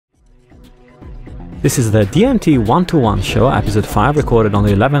This is the DMT 1-to-1 show, episode 5, recorded on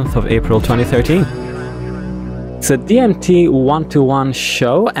the 11th of April 2013. It's a DMT 1-to-1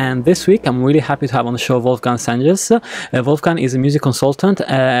 show, and this week I'm really happy to have on the show Wolfgang Senges. Wolfgang is a music consultant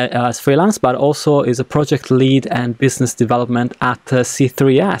as freelance, but also is a project lead and business development at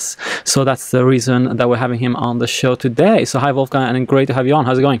C3S. So that's the reason that we're having him on the show today. So hi Wolfgang, and great to have you on.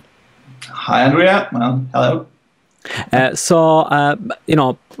 How's it going? Hi Andrea, hello. You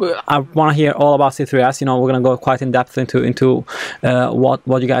know, I want to hear all about C3S. You know, we're going to go quite in depth into what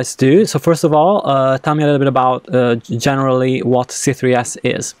you guys do. So first of all, tell me a little bit about generally what C3S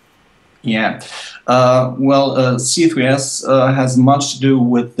is. Yeah, C3S has much to do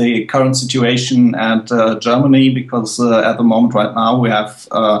with the current situation at Germany, because at the moment right now we have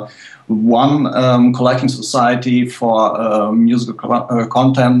one collecting society for musical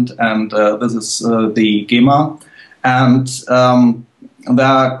content, and this is the GEMA. And there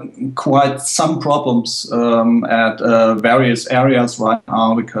are quite some problems at various areas right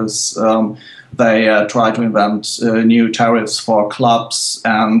now, because they try to invent new tariffs for clubs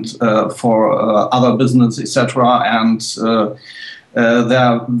and for other business, etc. And there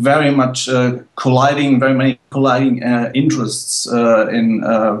are very much very many colliding interests in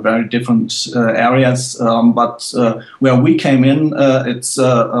very different areas. But where we came in, it's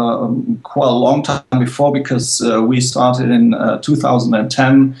quite a long time before, because we started in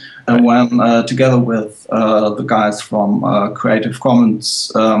 2010 when, together with the guys from Creative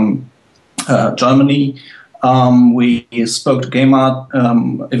Commons Germany, we spoke to GEMA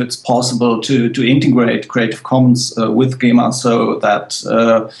if it's possible to integrate Creative Commons with GEMA, so that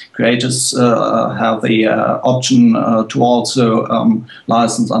creators have the option to also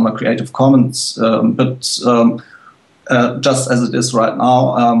license under Creative Commons. But just as it is right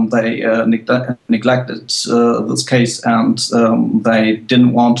now, they neglected this case, and they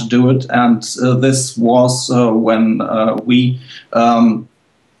didn't want to do it. And this was when we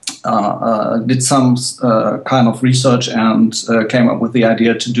did some kind of research and came up with the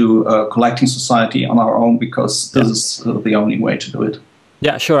idea to do a collecting society on our own, because this is the only way to do it.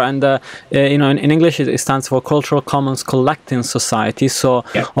 Yeah, sure. And you know, in English it stands for Cultural Commons Collecting Society. So,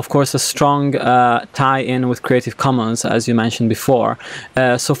 of course, a strong tie-in with Creative Commons, as you mentioned before.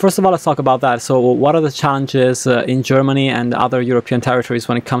 So, first of all, let's talk about that. So, what are the challenges in Germany and other European territories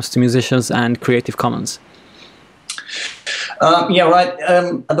when it comes to musicians and Creative Commons? Yeah, right.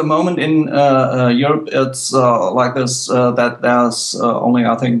 At the moment in Europe, it's like this, that there's only,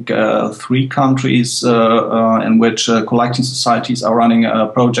 I think, 3 countries in which collecting societies are running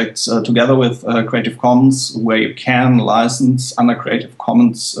projects together with Creative Commons, where you can license under Creative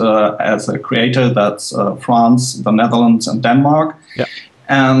Commons as a creator. That's France, the Netherlands, and Denmark. Yeah.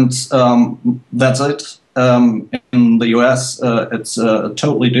 And that's it. In the US, it's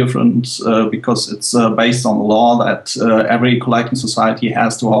totally different, because it's based on the law that every collecting society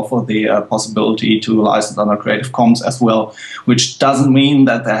has to offer the possibility to license under Creative Commons as well, which doesn't mean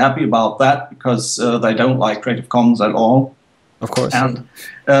that they're happy about that, because they don't like Creative Commons at all. Of course. And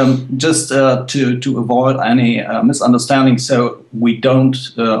just to avoid any misunderstanding, so we don't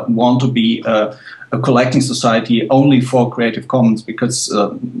want to be a collecting society only for Creative Commons, because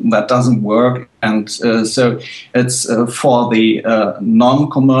that doesn't work. And so it's for the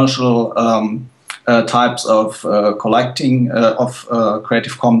non-commercial types of collecting of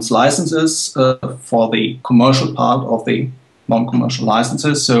Creative Commons licenses, for the commercial part of the non-commercial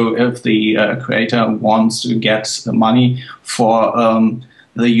licenses. So if the creator wants to get money for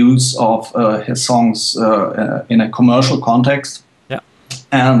the use of his songs in a commercial context.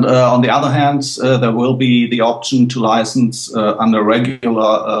 And on the other hand, there will be the option to license under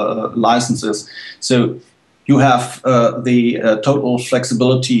regular licenses. So you have the total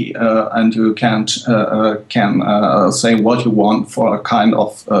flexibility, and you can say what you want for a kind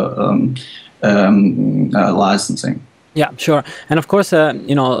of licensing. Yeah, sure. And of course,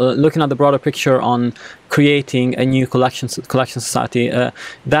 you know, looking at the broader picture on creating a new collection society,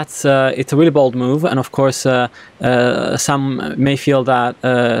 it's a really bold move. And of course, some may feel that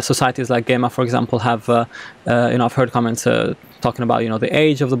societies like GEMA, for example, have, you know, I've heard comments talking about, you know, the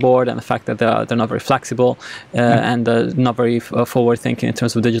age of the board and the fact that they're not very flexible and not very forward thinking in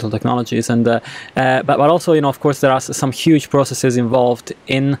terms of digital technologies. And but also, you know, of course, there are some huge processes involved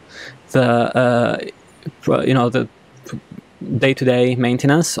in the you know, the day-to-day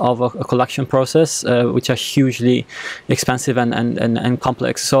maintenance of a collection process, which are hugely expensive and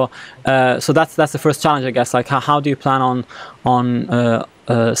complex. So so that's the first challenge, I guess. Like, how do you plan on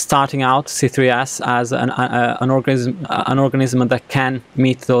starting out C3S as an organism that can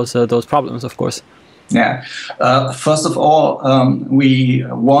meet those problems, of course? Yeah. First of all, we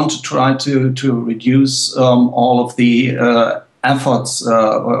want to try to reduce all of the efforts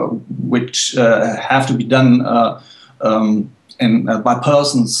which have to be done by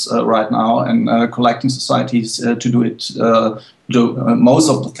persons right now, and collecting societies to do it. Do most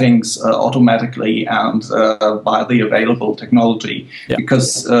of the things automatically and by the available technology,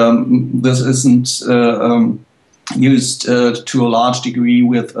 because this isn't used to a large degree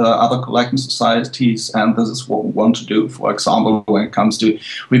with other collecting societies, and this is what we want to do. For example, when it comes to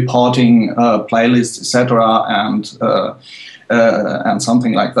reporting playlists, etc., and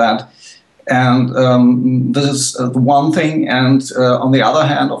something like that. And this is the one thing. And on the other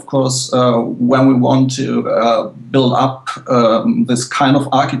hand, of course, when we want to build up this kind of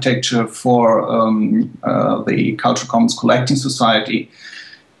architecture for the Cultural Commons Collecting Society,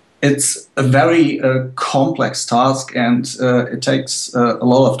 it's a very complex task, and it takes a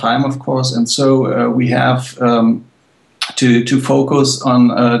lot of time, of course. And so we have to focus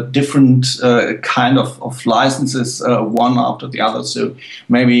on different kind of licenses, one after the other. So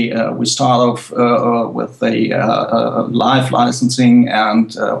maybe we start off with the live licensing,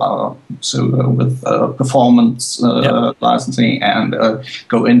 and so with performance licensing, and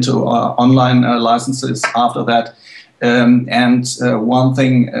go into online licenses after that. And one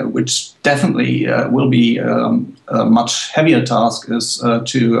thing which definitely will be a much heavier task is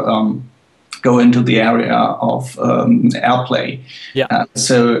to go into the area of airplay.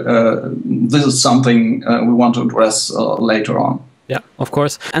 So this is something we want to address later on. Yeah, of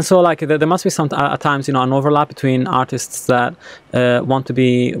course. And so, like, there must be some at times, you know, an overlap between artists that want to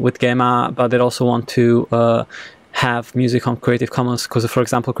be with GEMA, but they also want to have music on Creative Commons, because, for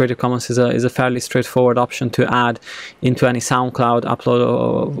example, Creative Commons is a fairly straightforward option to add into any SoundCloud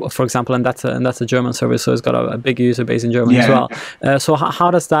upload, for example, and that's a German service, so it's got a big user base in Germany as well. So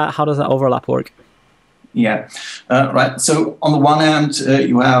how does that overlap work? Yeah, right. So on the one hand,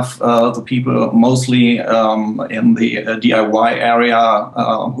 you have the people mostly in the DIY area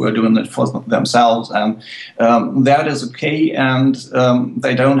who are doing it for themselves, and that is okay, and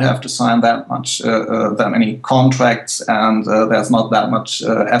they don't have to sign that many contracts, and there's not that much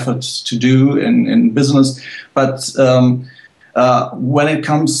effort to do in business. But when it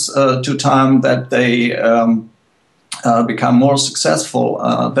comes to time that they become more successful,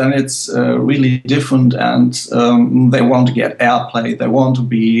 then it's really different, and they want to get airplay, they want to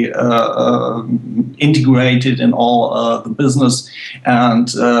be integrated in all the business,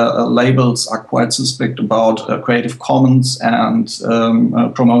 and labels are quite suspect about Creative Commons and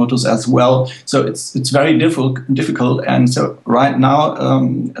promoters as well. So it's very difficult, and so right now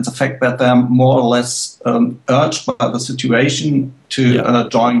it's a fact that they're more or less urged by the situation to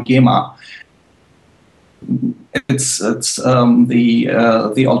join GEMA. It's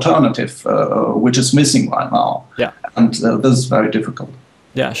the alternative which is missing right now, and this is very difficult.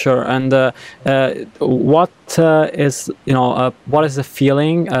 Yeah, sure. And what is the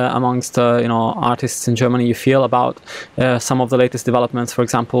feeling amongst artists in Germany you feel about some of the latest developments, for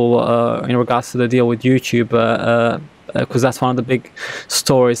example, in regards to the deal with YouTube, because that's one of the big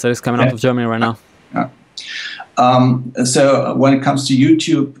stories that is coming out of Germany right now. So when it comes to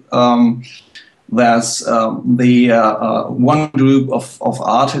YouTube, there's the one group of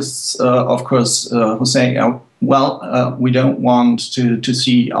artists, of course, who say, well, we don't want to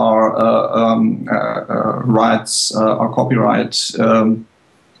see our rights, our copyright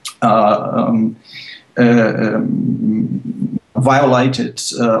violated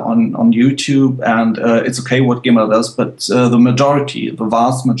on YouTube, and it's okay what GEMA does, but the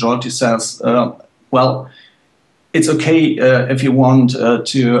vast majority says, well, it's okay if you want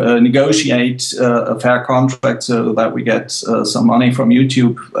to negotiate a fair contract so that we get some money from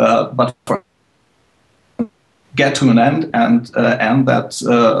YouTube, but get to an end and that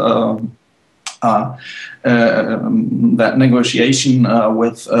that negotiation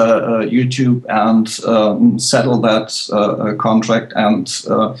with YouTube and settle that contract. And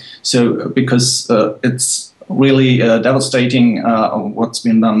so because it's really devastating what's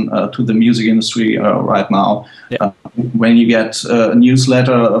been done to the music industry right now. When you get a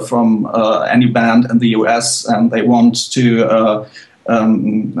newsletter from any band in the US and they want to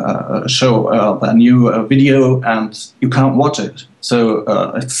show a new video and you can't watch it, so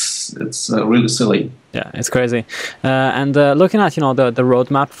it's really silly. Yeah, it's crazy. And looking at the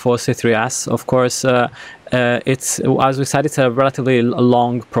roadmap for C3S, of course, it's, as we said, it's a relatively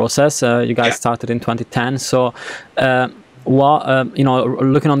long process. You guys started in 2010, so you know,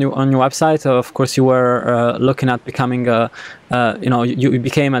 looking on your website, of course, you were looking at becoming you know, you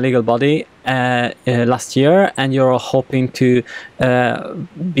became a legal body last year, and you're hoping to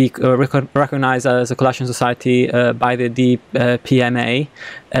be recognized as a collection society by the DPMA.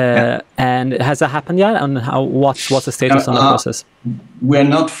 And has that happened yet? And what's the status on the process? We're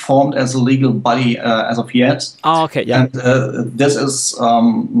not formed as a legal body as of yet. Oh, okay, yeah. And this is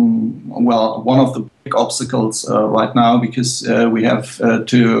well, one of the big obstacles right now, because we have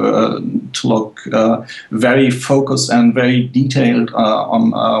to look very focused and very detailed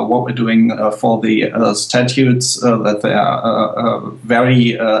on what we're doing for the statutes, that they are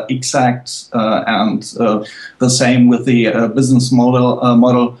very exact, and the same with the business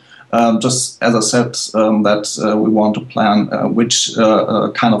model. Just as I said, that we want to plan which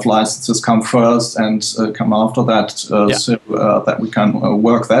kind of licenses come first and come after that, so that we can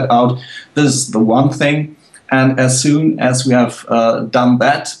work that out. This is the one thing. And as soon as we have done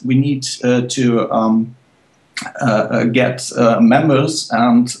that, we need to get members,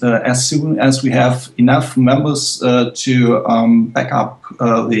 and as soon as we have enough members to back up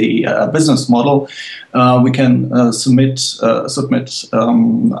the business model, we can submit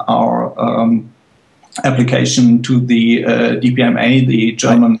our application to the DPMA, the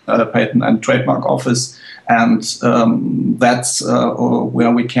German Patent and Trademark Office, and that's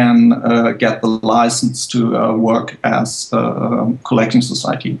where we can get the license to work as a collecting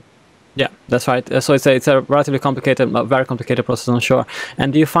society. Yeah, that's right. So it's a relatively complicated, very complicated process, I'm sure.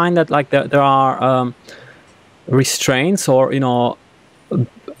 And do you find that like there are restraints or, you know,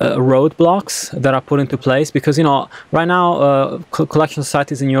 roadblocks that are put into place? Because, you know, right now collection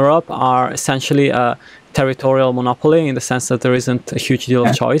societies in Europe are essentially a territorial monopoly, in the sense that there isn't a huge deal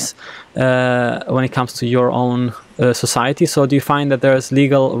of choice when it comes to your own society. So do you find that there's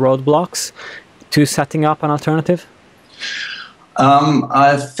legal roadblocks to setting up an alternative?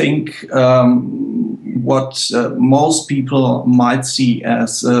 I think what most people might see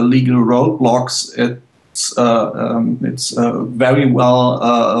as legal roadblocks, it's very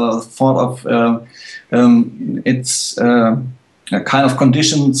well thought of. It's kind of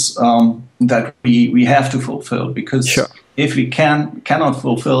conditions that we have to fulfill, because if we cannot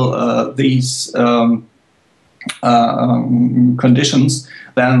fulfill these conditions,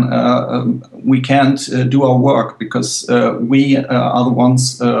 then we can't do our work, because we are the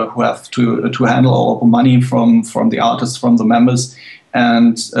ones who have to handle all the money from the artists, from the members,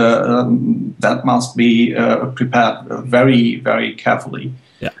 and that must be prepared very, very carefully.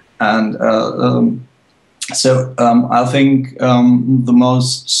 Yeah. And so I think the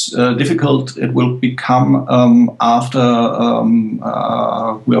most difficult it will become after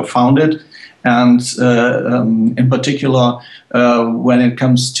we are founded, and in particular when it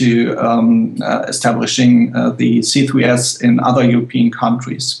comes to establishing the C3S in other European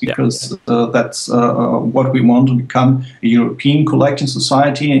countries, because that's what we want to become, a European collecting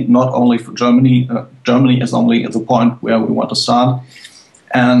society, not only for Germany. Germany is only at the point where we want to start.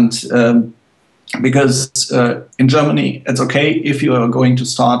 And because in Germany, it's okay if you are going to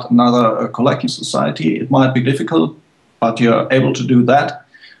start another collecting society. It might be difficult, but you're able to do that.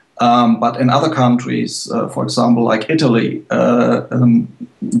 But in other countries, for example, like Italy,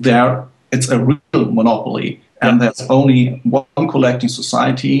 there it's a real monopoly, and there's only one collecting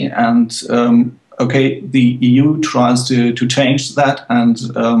society. And okay, the EU tries to change that, and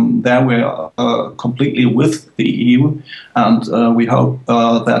there we're completely with the EU, and we hope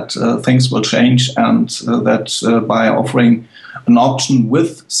that things will change, and that by offering an option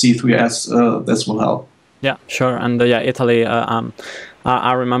with C3S, this will help. Yeah, sure. And yeah, Italy,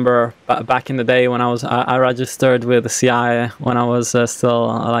 I remember back in the day when I registered with the CI when I was still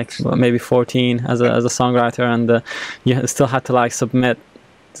like maybe 14 as a songwriter, and you still had to like submit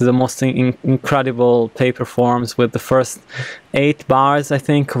to the most incredible paper forms with the first 8 bars, I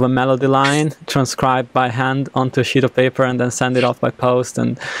think, of a melody line transcribed by hand onto a sheet of paper and then send it off by post.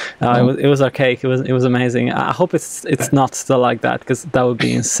 And it was archaic. It was amazing. I hope it's not still like that, because that would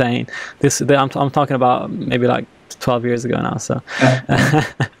be insane. I'm talking about maybe like 12 years ago now. So.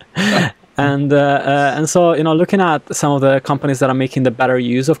 And so, you know, looking at some of the companies that are making the better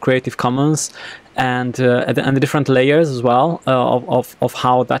use of Creative Commons and the different layers as well of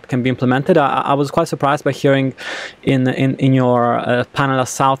how that can be implemented, I was quite surprised by hearing in your panel at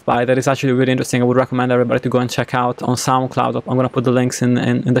South by that is actually really interesting. I would recommend everybody to go and check out on SoundCloud. I'm going to put the links in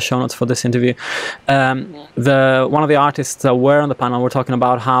the show notes for this interview. One of the artists that were on the panel were talking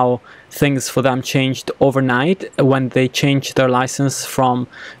about how things for them changed overnight when they changed their license from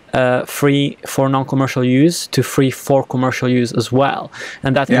free for non-commercial use to free for commercial use as well,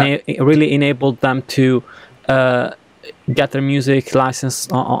 and that really enabled them to get their music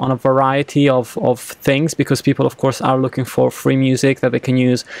licensed on a variety of things, because people, of course, are looking for free music that they can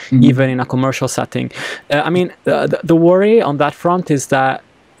use even in a commercial setting. I mean, the worry on that front is that,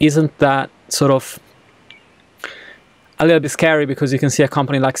 isn't that sort of a little bit scary, because you can see a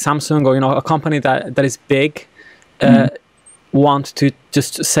company like Samsung, or a company that is big, want to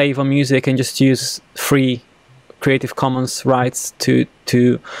just save on music and just use free Creative Commons rights to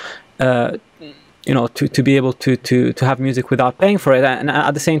be able to have music without paying for it. And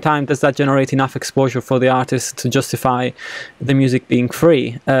at the same time, does that generate enough exposure for the artist to justify the music being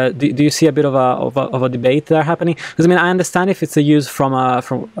free? Do you see a bit of a debate there happening? Because I mean, I understand if it's a use from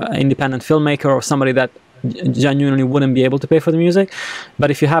an independent filmmaker or somebody that genuinely wouldn't be able to pay for the music,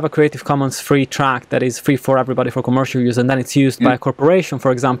 but if you have a Creative Commons free track that is free for everybody for commercial use, and then it's used by a corporation,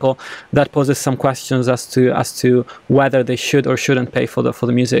 for example, that poses some questions as to whether they should or shouldn't pay for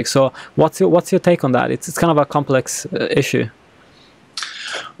the music. So what's your take on that? It's kind of a complex issue.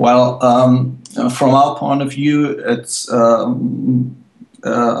 Well, from our point of view, it's like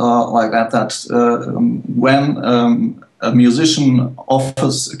that when a musician a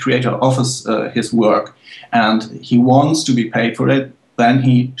creator offers his work, and he wants to be paid for it, then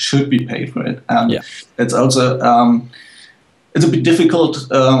he should be paid for it. And it's also it's a bit difficult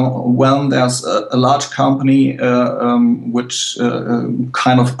when there's a large company which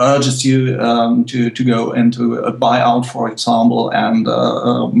kind of urges you to go into a buyout, for example, and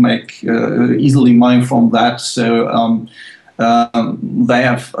make easily money from that. So they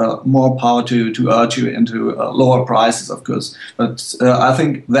have more power to urge you into lower prices, of course. But I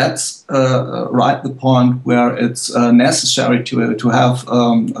think that's right the point where it's necessary to have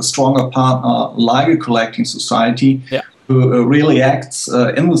a stronger partner like a collecting society who really acts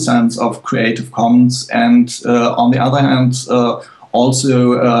in the sense of Creative Commons, and on the other hand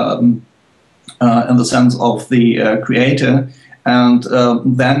also in the sense of the creator. And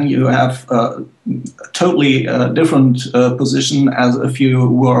then you have a totally different position as if you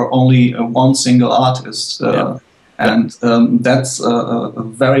were only one single artist. And that's a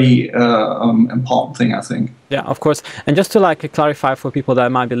very important thing, I think. Yeah, of course. And just to clarify for people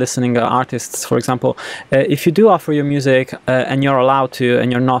that might be listening, artists, for example, if you do offer your music and you're allowed to, and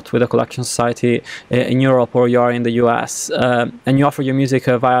you're not with a collection society in Europe, or you're in the US, and you offer your music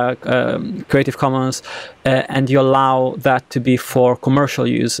via Creative Commons, and you allow that to be for commercial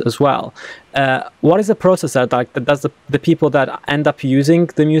use as well, what is the process that does the people that end up using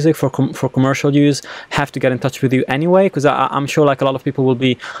the music for commercial use have to get in touch with you anyway? Because I'm sure a lot of people will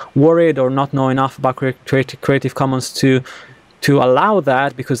be worried or not know enough about Creative Commons to allow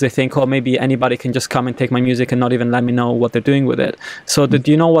that, because they think, oh, maybe anybody can just come and take my music and not even let me know what they're doing with it. So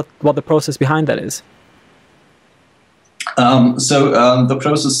do you know what the process behind that is? The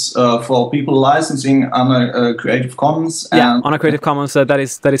process for people licensing on a Creative Commons, on a Creative Commons that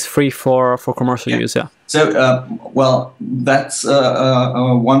is free for commercial use. So well, that's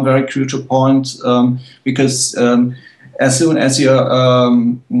one very crucial point, because as soon as you're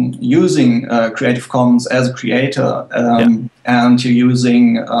using Creative Commons as a creator, and you're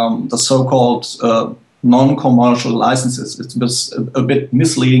using the so-called non-commercial licenses, it's a bit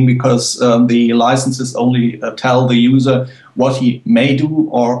misleading, because the licenses only tell the user what he may do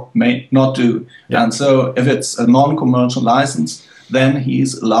or may not do. And so if it's a non-commercial license, then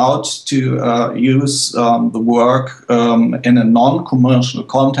he's allowed to use the work in a non-commercial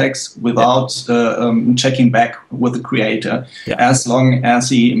context without checking back with the creator, as long as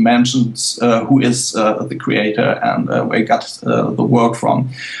he mentions who is the creator and where he got the work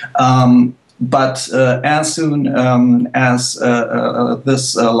from. But as soon as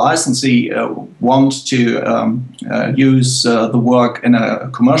this licensee wants to use the work in a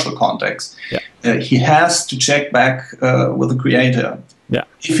commercial context, he has to check back with the creator.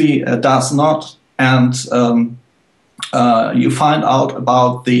 If he does not, and you find out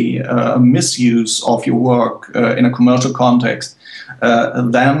about the misuse of your work in a commercial context,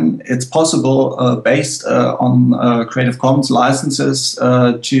 then it's possible, based on Creative Commons licenses,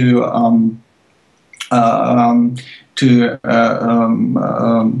 to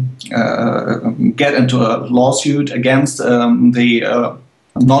get into a lawsuit against the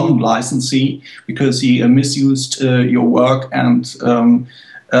non-licensee, because he misused your work. And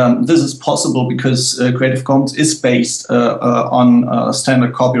this is possible because Creative Commons is based on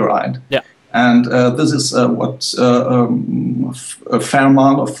standard copyright. And this is what a fair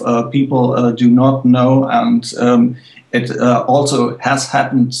amount of people do not know, and it also has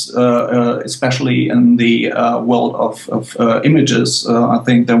happened, especially in the world of images. I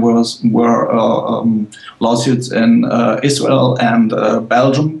think there were lawsuits in Israel and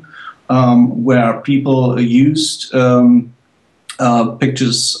Belgium, where people used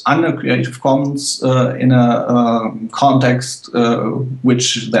pictures under Creative Commons in a context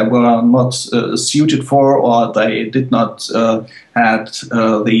which they were not suited for, or they did not had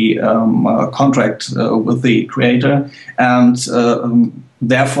the contract with the creator, and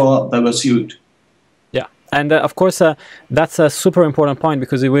therefore they were sued. Yeah, and of course that's a super important point,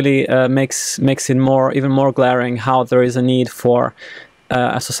 because it really makes it even more glaring how there is a need for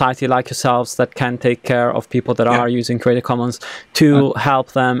a society like yourselves that can take care of people that are using Creative Commons, to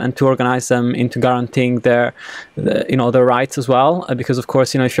help them and to organize them into guaranteeing their rights as well. Because of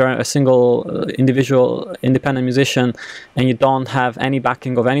course, if you're a single individual independent musician and you don't have any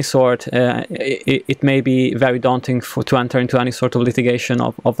backing of any sort, it may be very daunting to enter into any sort of litigation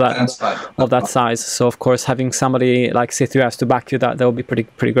of that size. So of course, having somebody like C3S to back you, that would be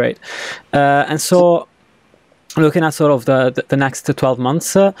pretty great. And so, looking at sort of the next 12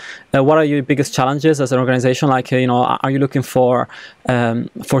 months, what are your biggest challenges as an organization? Like, are you looking for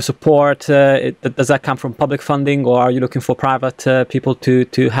support? Does that come from public funding, or are you looking for private people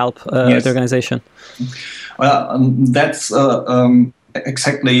to help the organization? Well, that's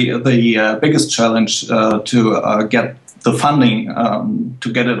exactly the biggest challenge to get the funding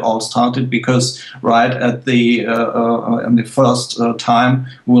to get it all started, because right at the in the first time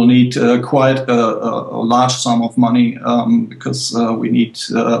we'll need quite a large sum of money, because we need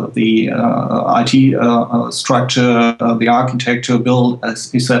the IT structure, the architecture build,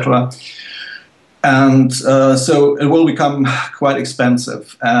 etc. And so it will become quite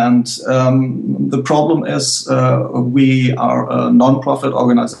expensive. And the problem is we are a non-profit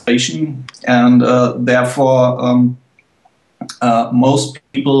organization, and therefore most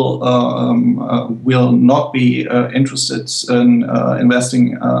people will not be interested in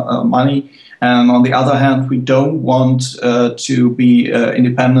investing money. And on the other hand, we don't want to be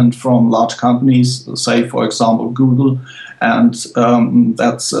independent from large companies, say, for example, Google. And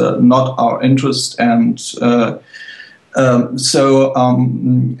that's not our interest. And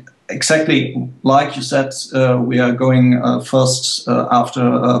exactly like you said, we are going first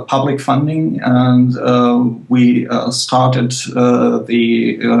after public funding, and we started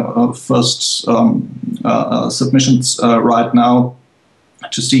the first submissions right now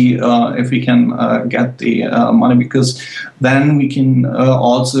to see if we can get the money, because then we can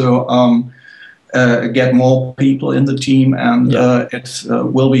also get more people in the team, and it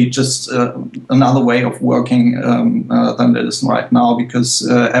will be just another way of working than it is right now, because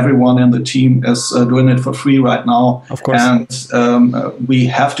everyone in the team is doing it for free right now. Of course. And we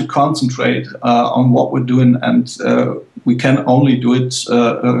have to concentrate on what we're doing, and we can only do it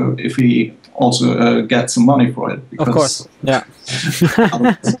if we also get some money for it. Because of course, yeah.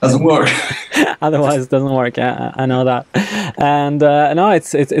 Otherwise it doesn't work. Otherwise it doesn't work. Yeah, I know that. And no,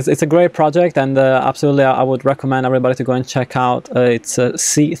 it's a great project, and absolutely I would recommend everybody to go and check out. It's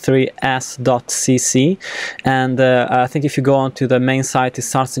c3s.cc, and I think if you go onto the main site, it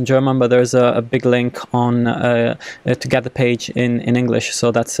starts in German, but there's a big link on to get the page in English.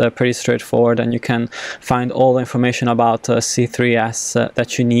 So that's pretty straightforward, and you can find all the information about C3S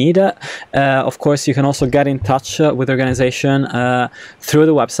that you need. Of course, you can also get in touch with the organization through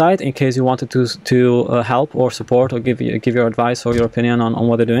the website in case you wanted to help or support or give your advice or your opinion on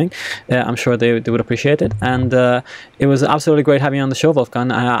what they're doing. I'm sure they would appreciate it. And it was absolutely great having you on the show,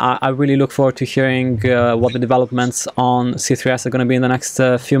 Wolfgang. I really look forward to hearing what the developments on C3S are going to be in the next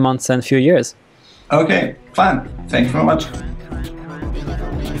few months and few years. Okay, fine. Thank you very much.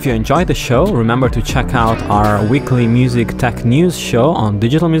 If you enjoyed the show, remember to check out our weekly music tech news show on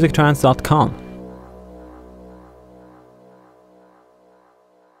digitalmusictrends.com.